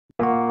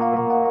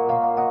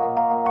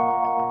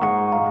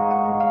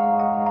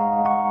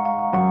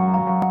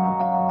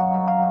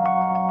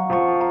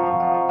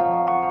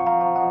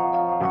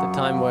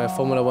time where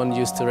Formula One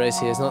used to race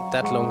here. It's not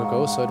that long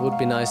ago, so it would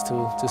be nice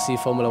to see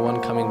Formula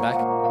One coming back.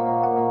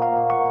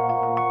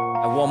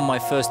 I won my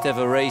first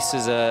ever race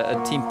as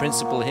a team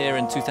principal here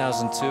in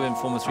 2002 in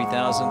Formula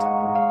 3000.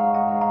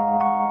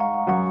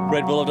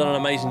 Red Bull have done an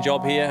amazing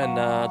job here, and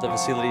the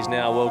facilities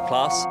now are world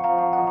class.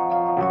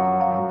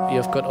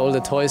 You've got all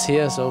the toys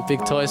here, so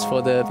big toys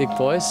for the big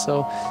boys,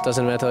 so it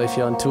doesn't matter if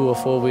you're on 2 or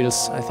 4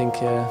 wheels. I think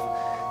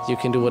you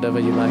can do whatever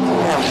you like.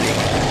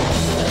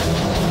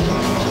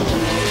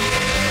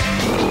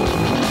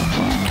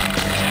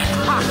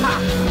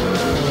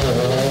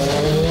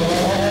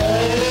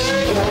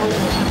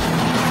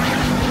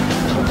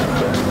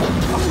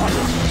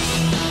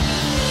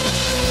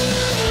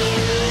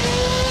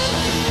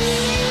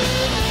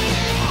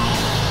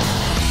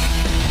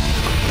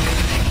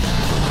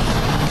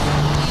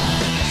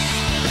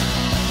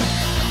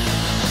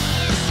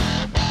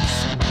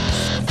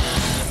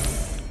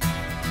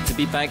 To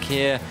be back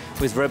here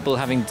with Red Bull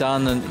having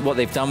done and what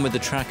they've done with the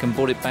track and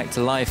brought it back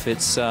to life,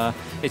 it's a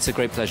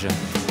great pleasure.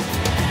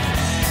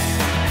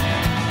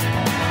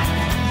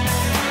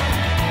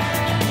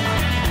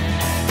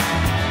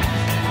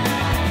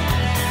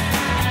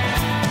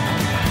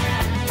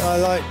 I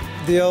like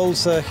the old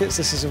circuits.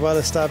 This is a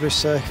well-established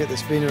circuit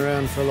that's been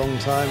around for a long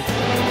time.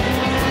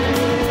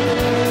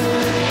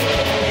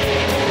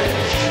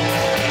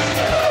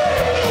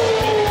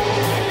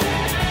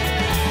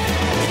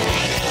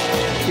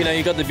 You know,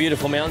 you've got the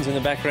beautiful mountains in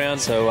the background,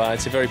 so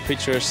it's a very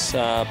picturesque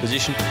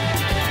position.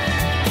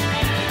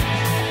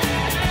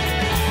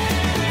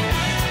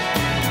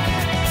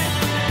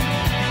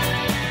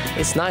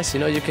 It's nice, you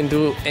know, you can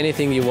do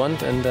anything you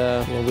want, and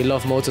we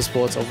love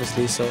motorsports,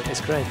 obviously, so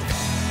it's great.